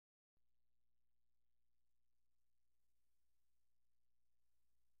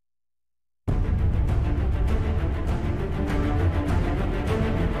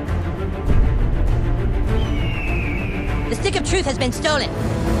truth has been stolen.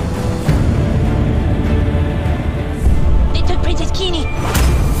 They took Princess Keene.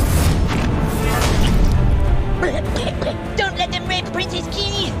 Don't let them rape Princess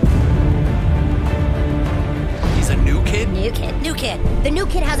Keene. He's a new kid? New kid. New kid. The new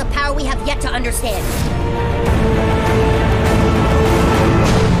kid has a power we have yet to understand.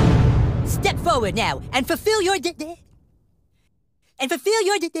 Step forward now and fulfill your day.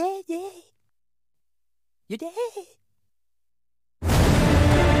 Your day.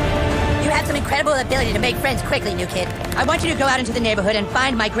 You have some incredible ability to make friends quickly, new kid. I want you to go out into the neighborhood and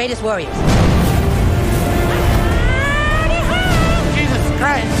find my greatest warriors. Jesus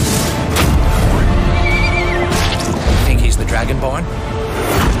Christ! Think he's the Dragonborn?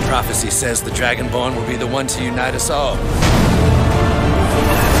 Prophecy says the Dragonborn will be the one to unite us all.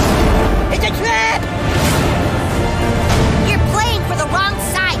 It's a trap! You're playing for the wrong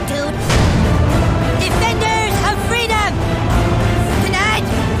side, dude. Defenders of freedom! Tonight,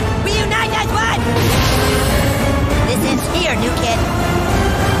 we unite as one! This ends here, new kid.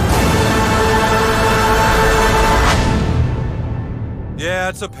 Yeah,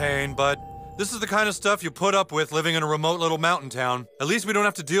 it's a pain, but this is the kind of stuff you put up with living in a remote little mountain town. At least we don't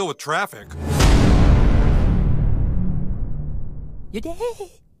have to deal with traffic. Your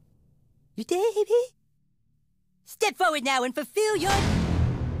day. Your day, baby. Step forward now and fulfill your